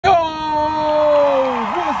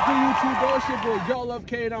your boy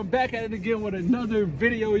YallLoveKae, and I'm back at it again with another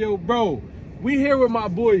video. Yo, bro, we here with my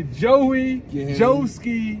boy Joey,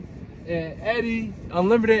 Joski, and Eddie,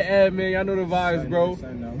 Unlimited Admin. Y'all know the vibes, bro.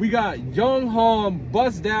 We got YOUNGOHM,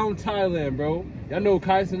 Bust Down Thailand, bro. Y'all know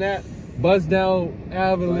Kai Snap, Bust Down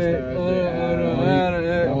Avalanche.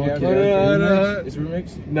 It's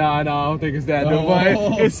remix? Nah, I don't think it's that. No, but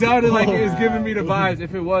it sounded like it was giving me the vibes.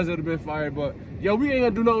 If it was, it would have been fire. But yo, we ain't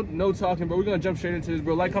gonna do no talking, bro. We gonna jump straight into this,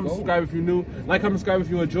 bro. Like, comment, subscribe if you new. Like, comment, subscribe if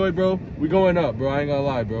you enjoy, bro. We going up, bro. I ain't gonna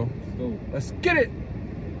lie, bro. Let's go. Let's get it.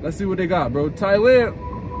 Let's see what they got, bro. Thailand.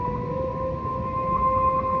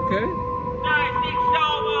 Okay.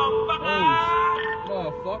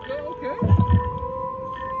 Oh, motherfucker. Okay.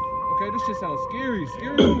 Okay, this shit sounds scary.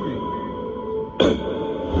 Scary movie.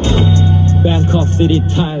 Bangkok City,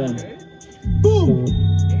 Thailand. Okay. Boom.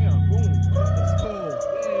 Damn, boom. Let's go.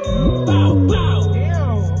 Damn. Bow, bow.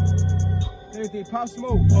 Damn. Everything pop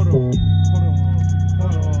smoke. Hold on.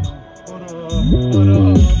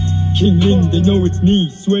 KINGLING, they know it's me.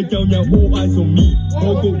 Swear down now, all eyes on me.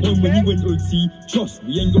 All go on when you went OT. Trust,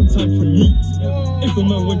 we ain't got time for needs. If a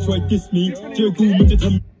man won't try diss me,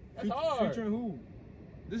 That's hard. Featuring who?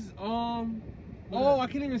 This is oh, I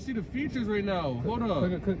can't even see the features right now. Hold up.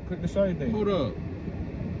 Click the side thing. Hold up.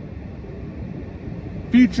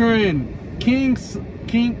 Featuring KINGLING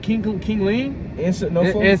And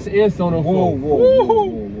SONOFO? and SONOFO.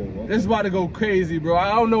 Whoa. This is about to go crazy, bro. I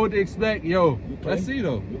don't know what to expect. Yo, let's see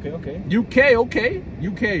though. Okay.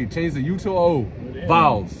 UK. Change the U to O.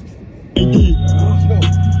 Vowels.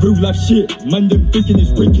 Real life shit, man, them thinking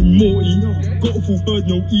it's breaking Morty. Got a full bird,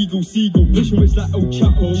 no eagle, seagull. Vision it's like El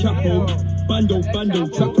Chapo. Bando,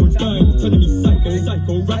 track on time, telling me psycho.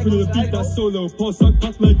 Rapping on the beat, that's solo. Pass up,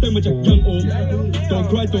 pack like them with Young O. Don't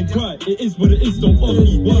cry, it is what it is, don't ask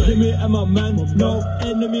me why. Enemy and my man, no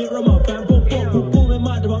enemy, I'm a fan. Boom,ไม่ม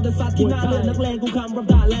าแต่ผมจะซัดที่หน้าเลือดนักเลงกู come from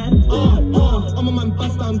Thailand. I'm a man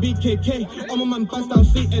bust down BKK, I'm a man bust down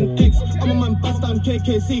CNX, I'm a man bust down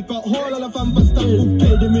KKC, got whole lot of fun bust down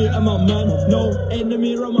enemy, I'm a man, no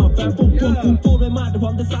enemy, I'm a fan. พูดไม่มาแต่ผ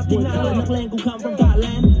มจะซัดที่หน้าเลือดนักเลงกู come from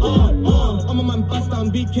Thailand. I'm a man bust down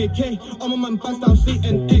BKK, I'm a man bust down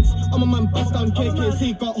CNX, I'm a man bust down KKC,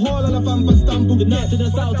 got whole lot of fun bust down the north to the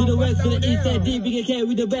south to the west to the east, said BKK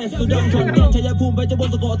with the best. So don't try to getชัยภูมิไปจะบน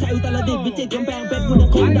สกอไทยอุตรดิตถ์วิจิตรกำแพงเพชร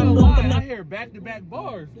I hear back-to-back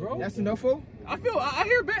bars, bro. That's SONOFO? I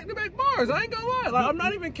hear back-to-back bars. I ain't gonna lie. Like, I'm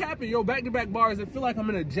not even capping. Yo, back-to-back bars. I feel like I'm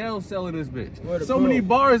in a jail cell in this bitch. So many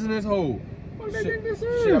bars in this hole. What they think this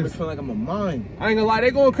is? Shit, I be feeling like I'm a mine. I ain't gonna lie.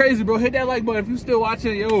 They going crazy, bro. Hit that like button if you still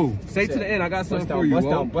watching. Yo, stay to the end. I got something for you,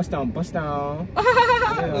 Bust down. Let's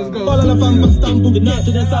go. All of the fun bust down from the north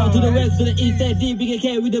to the south to the west to the east, said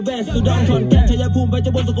BKK with the best. สุดอนชนแก่นชัยภูมิไปจ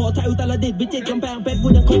ะบนสกอไทยอุตรดิตถ์วิจิตรกำแพงเพชรกู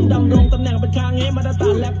ยังคงดำรงตำแหน่งเป็นค้างเงี้ยมาตรฐา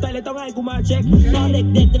นแลบใจเลยต้องให้กูมาเช็คตอนเ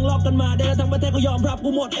ด็กๆยังลอกกันมาได้แล้วทั้งประเทศก็ยอมรับกู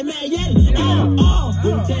หมดไอ้แม่เย็นก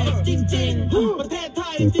รุงเทพจริงๆประเทศไท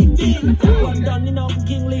ยจริงๆจากวันดอนนี่น้องกู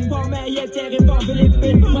คิงลิงพ่อแม่เย็นเจกันฟอร์ฟิลิปปิ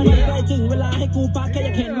นส์มาได้ได้ถึงเวลาให้กูพักแค่อย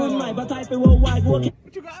ากเห็นรุ่นใหม่ประไทยไปเวิลด์ไวด์กู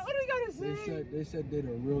What you got? What do you gotta say? They said they're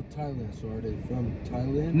the real Thailand. So are they from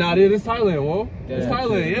Thailand? Nah, it is Thailand, whoa. It's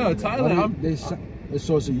Thailand, yeah, Thailand.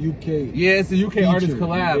 So it's a UK. Yeah, it's a UK artist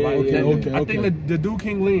collab. Okay. I think the dude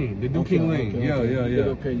KINGLING.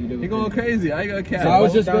 Yeah. He going crazy. I ain't gonna catch. So I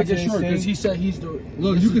was just making sure because he said he's the.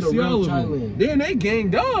 Look, you can see all of them. Thailand. Then they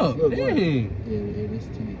ganged up. Look, Dang. Yeah, this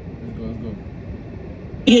team. Let's go.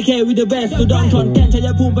 BKK with the best สุดอนชนแก่นชัย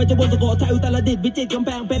ภูมิไปจะบนสกอไทยอุตรดิตถ์วิจิตรกำแพ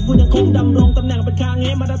งเพชรกูยังคงดำรงตำแหน่งเป็นค้างเ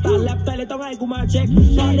งี้ยมาตรฐานแลบใจเลยต้องให้กูมาเช็ค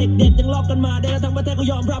ตอนเด็กๆยังลอกกันมาได้แล้วทั้งประเทศก็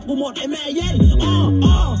ยอมรับกูหมดไอ้แม่เย็น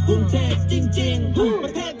กรุงเทพจริงๆปร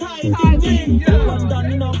ะเทศไทยจริงๆจากวันดอน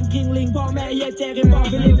นี่น้องกูคิงลิงพ่อแม่เย็นเจกันฟอร์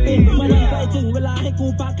ฟิลิปปินส์มาได้ไปถึงเวลาให้กู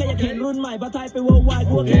พักแค่อยากเห็นรุ่นใหม่ประไทยไปเวิลด์ไวด์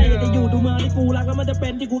กูแค่อยากจะอยู่ดูเมืองที่กูรักแล้วมันจะเป็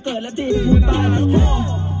นที่กูเกิดและที่กูตาย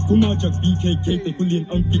กูมาจาก BKK แต่กูเรียน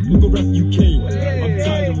อังกฤษกูก็ rap UK I'm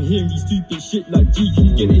tired of hearing these stupid shit like G can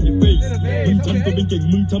get in your face มึงทำตัวเป็นเก่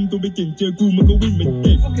งเจอกูมันก็วิ่งเป็นเ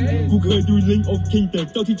ด็กกูเคยดู Link of King แต่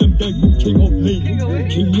เจ้าที่จำได้กู King of Link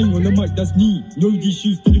KINGLING on the mic that's me no these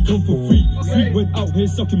shoes didn't come for free Sweet went out here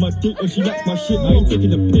sucking my dick and she likes my shit I ain't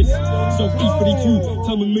taking a piss Southeast 42 ถ้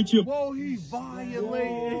ามึงไม่เชื่อ Whoa, he's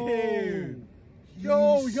violating. Yo,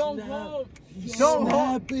 YOUNGOHM. Don't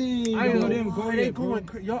Snapping. I ain't Yo, gonna them go they yet, bro. going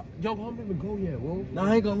crazy. Y'all don't even go yet, bro. Nah,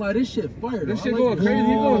 I ain't gonna lie, this shit fire. This though. shit I going like crazy.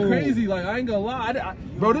 He going Yo. crazy. Like, I ain't gonna lie.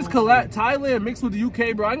 Bro, this collab Thailand mixed with the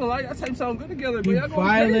UK, bro. I ain't gonna lie. Y'all type sound good together, bro. He Y'all going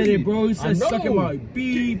violated, crazy. bro. He I said, know. sucking my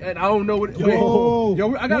beep. And I don't know what. Yo.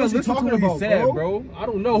 Yo, I gotta Who was he listen to talking what he about, said, bro. I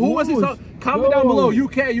don't know. Who was he talking? Comment down below.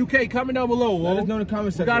 UK, comment down below. Let us know in the comment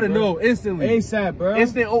We section. gotta bro. know instantly. ASAP, bro.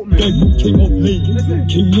 Instant oatmeal. King of Link,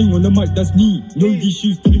 Kingling on the mic, that's me. No, these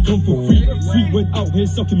shoes didn't come for free. Sweet went out here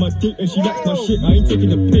sucking my dick and she likes my shit. I ain't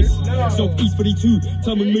taking a piss. Southeast 42, ถ้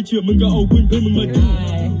ามึงไม่เชื่อมึงก็เอาปืนเพื่อมึงมาดู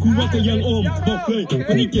กูว่าก็ยังอ้อมบอกเลย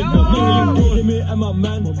วันนี้เก็บบอกไม่ยัง enemy I'm a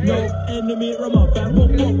man no enemy I'm a fan พวก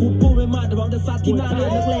กูพูดไม่มากแต่บอกจะซัดที่หน้าเรือ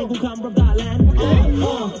นักเลงกูคำ from Thailand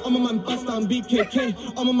I'm a man bust down BKK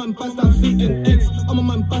I'm a man bust down CNX I'm a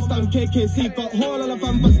man bust down KKC ก็โหแล้วละฟั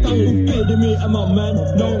ง bust down กู enemy I'm a man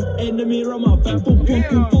no enemy I'm a fan พวก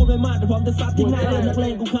กูพูดไม่มากแต่บอกจะซัดที่หน้าเรือนักเล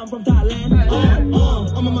งกูคำ from Thailand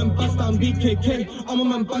I'm a man bust down BKK I'm a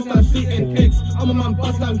man bust down CNX I'm a man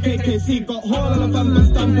bust down KKC ก็โหแล้วละฟัง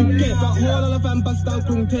bust down ภูเก็ตก็โหแล้วละฟัง bust down ก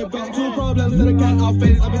รุงเทพ got two problems that I can't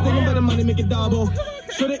offense I've been thinking about the money make it double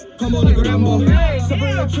shoot it come on like a Rambo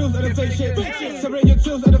separate your truth and the fake shit separate your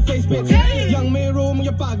truth and the face bitch ยังไม่รู้มึงอ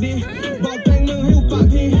ย่าปากดีบอกแกงมึงให้อุปาก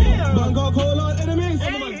ทีบางก็โคลอน enemies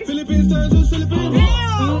Philippines turn to Philippines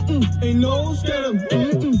ain't no scare them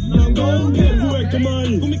ยังโดนเข็นกูเอกทำไม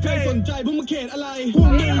กูไม่เคยสนใจพวกมึงเข็นอะไรพวก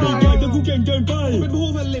ไม่ได้ใหญ่แต่กูเก่งเกินไปเป็นผู้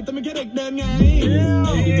ผลิตแต่ไม่แค่เด็กเดินไง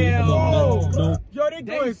Yo, they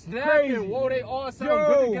They going snapping, crazy. whoa, they all sound Yo.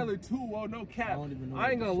 good together too, whoa, no cap.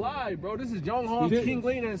 I ain't gonna lie, bro. This is YOUNGOHM, This-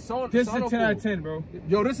 KINGLING, and SONOFO. This is a 10 out of 10, bro.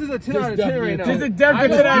 Yo, this is a 10 out of 10 right now. This is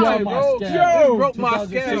definitely I ain't 10 gonna out of lie, 10. bro. Yo, This broke my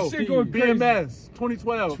scale. This shit going crazy. BMS,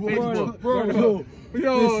 2012, Facebook. Bro.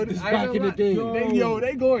 Yo, This I ain't back gonna in the lie. day.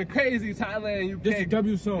 They going crazy, Thailand, UK. This is a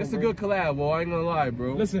W song, This is a bro. good collab, bro. I ain't gonna lie,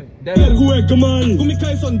 bro. Listen. กูเอกทำไมกูไม่เค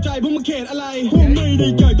ยสนใจพวกมึงเข็นอะไรพวกไม่ได้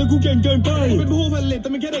ใหญ่แต่กูเก่งเกินไปเป็นผู้ผลิตแต่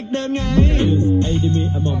ไม่แค่เด็กเดินไง enemy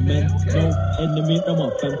I'm a man no enemy I'm a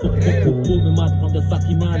fan พวกกูพูดไม่มากแต่พร้อมจะซัด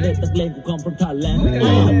ที่หน้าเล่นนักเลงกู come from Thailand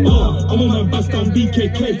I'm a man bust down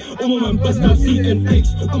BKK I'm a man bust down CNX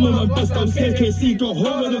I'm a man bust down KKC ก็โห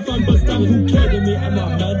แล้วละฟัง bust down ภูเก็ต enemy I'm a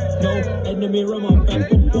man no enemy I'm a fan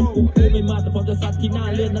พวกกูพูดไม่มากแต่พร้อมจะซัดที่หน้า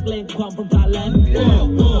เล่นนักเลงกู come from Thailand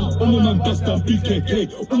I'm a man bust down BKK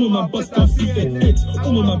I'm a man bust down CNX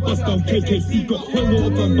I'm a man bust down KKC ก็โหแล้วล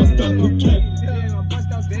ะฟัง bust down ภูเก็ต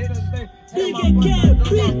BKK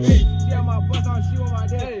bitch She on my bust on, she on my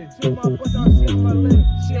dick. She on my bust on, she on my lip.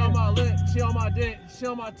 She on my lip, she on my dick, she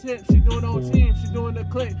on my tip, she doing on team, she doing the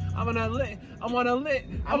click. I'm on a lit, I'm on a lit,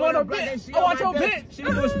 I'm on a bit. I want your bit. She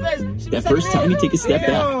do space. That first time you take a step back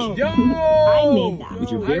Yo, I made that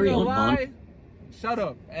with your I very ain't own gonna lie. Shut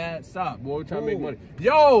up and stop, boy. We're trying to make money.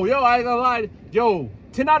 Yo, I ain't gonna lie. Yo,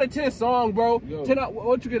 10 out of 10 song, bro. Yo. 10 out.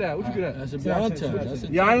 What you get at? What you get at? That's a bad time. That's a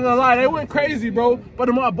Yeah, I ain't gonna lie, they went crazy, bro. But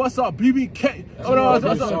I'm gonna bust up BBK. Oh no,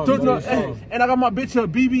 and I got my bitch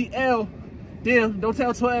up BBL. Damn, don't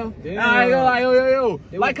tell 12. Damn. I ain't gonna lie, yo.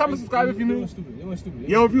 Like, comment, subscribe if you new. They went stupid.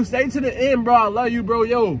 Yo, if you stay to the end, bro, I love you, bro.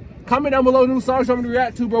 Yo, comment down below new songs you want me to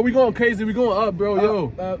react to, bro. We going crazy. We going up, bro.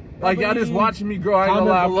 Yo, like y'all just watching me, bro. I ain't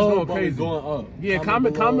gonna lie, I'm just going crazy. Going up. Yeah,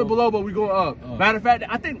 comment below, but we going up. Matter of fact,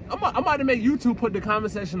 I think I'm about to make YouTube put the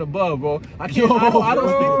comment section above, bro. I can't. I don't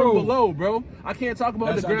speak from below, bro. I can't talk about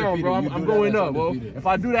That's the ground, bro. undefeated. I'm You do going that, up, that's bro. undefeated. If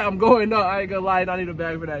I do that, I'm going up. I ain't gonna lie, I need a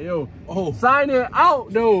bag for that, yo. Oh. Signing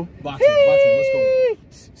out, though. Boxing. Let's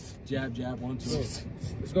go. Jab, 1, 2.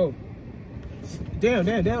 Let's go. Damn.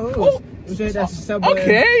 Hit that subway.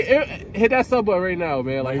 Okay, hit that sub button right now,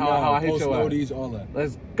 man. Like how I hit your ass. All that.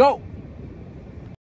 Let's go.